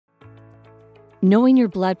Knowing your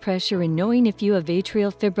blood pressure and knowing if you have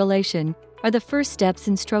atrial fibrillation are the first steps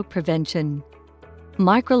in stroke prevention.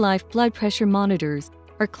 Microlife blood pressure monitors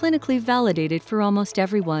are clinically validated for almost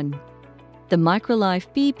everyone. The Microlife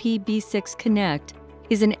BP-B6 Connect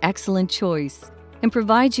is an excellent choice and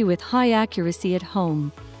provides you with high accuracy at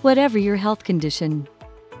home, whatever your health condition.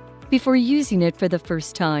 Before using it for the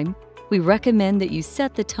first time, we recommend that you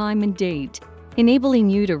set the time and date, enabling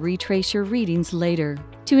you to retrace your readings later.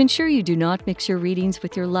 To ensure you do not mix your readings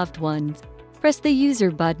with your loved ones, press the User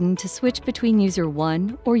button to switch between User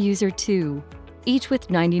 1 or User 2, each with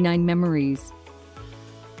 99 memories.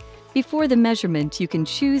 Before the measurement, you can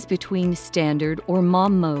choose between Standard or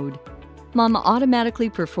Mom mode. Mom automatically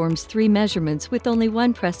performs 3 measurements with only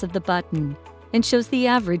one press of the button and shows the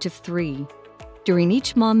average of 3. During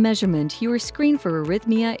each Mom measurement, you are screened for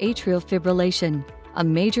arrhythmia atrial fibrillation, a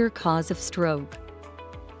major cause of stroke.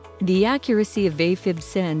 The accuracy of AFib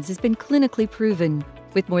sends has been clinically proven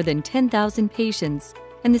with more than 10,000 patients,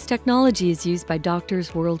 and this technology is used by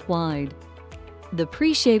doctors worldwide. The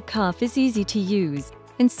pre-shaped cuff is easy to use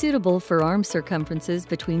and suitable for arm circumferences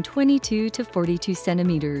between 22 to 42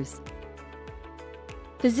 centimeters.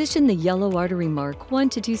 Position the yellow artery mark 1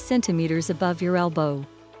 to 2 centimeters above your elbow,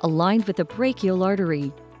 aligned with the brachial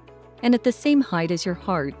artery, and at the same height as your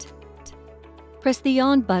heart. Press the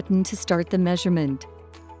On button to start the measurement.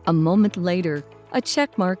 A moment later, a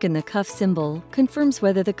check mark in the cuff symbol confirms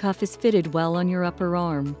whether the cuff is fitted well on your upper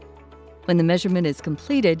arm. When the measurement is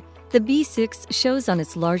completed, the B6 shows on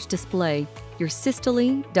its large display your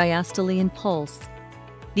systole, diastole, and pulse.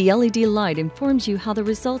 The LED light informs you how the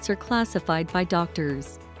results are classified by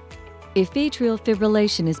doctors. If atrial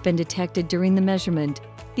fibrillation has been detected during the measurement,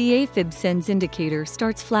 the AFib sends indicator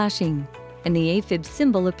starts flashing, and the AFib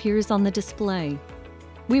symbol appears on the display.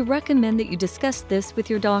 We recommend that you discuss this with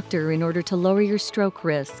your doctor in order to lower your stroke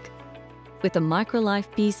risk. With the Microlife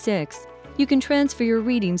B6, you can transfer your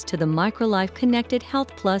readings to the Microlife Connected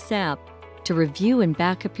Health Plus app to review and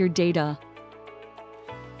back up your data.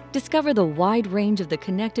 Discover the wide range of the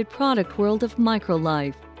connected product world of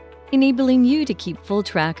Microlife, enabling you to keep full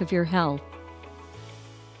track of your health.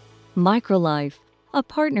 Microlife, a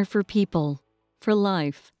partner for people, for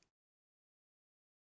life.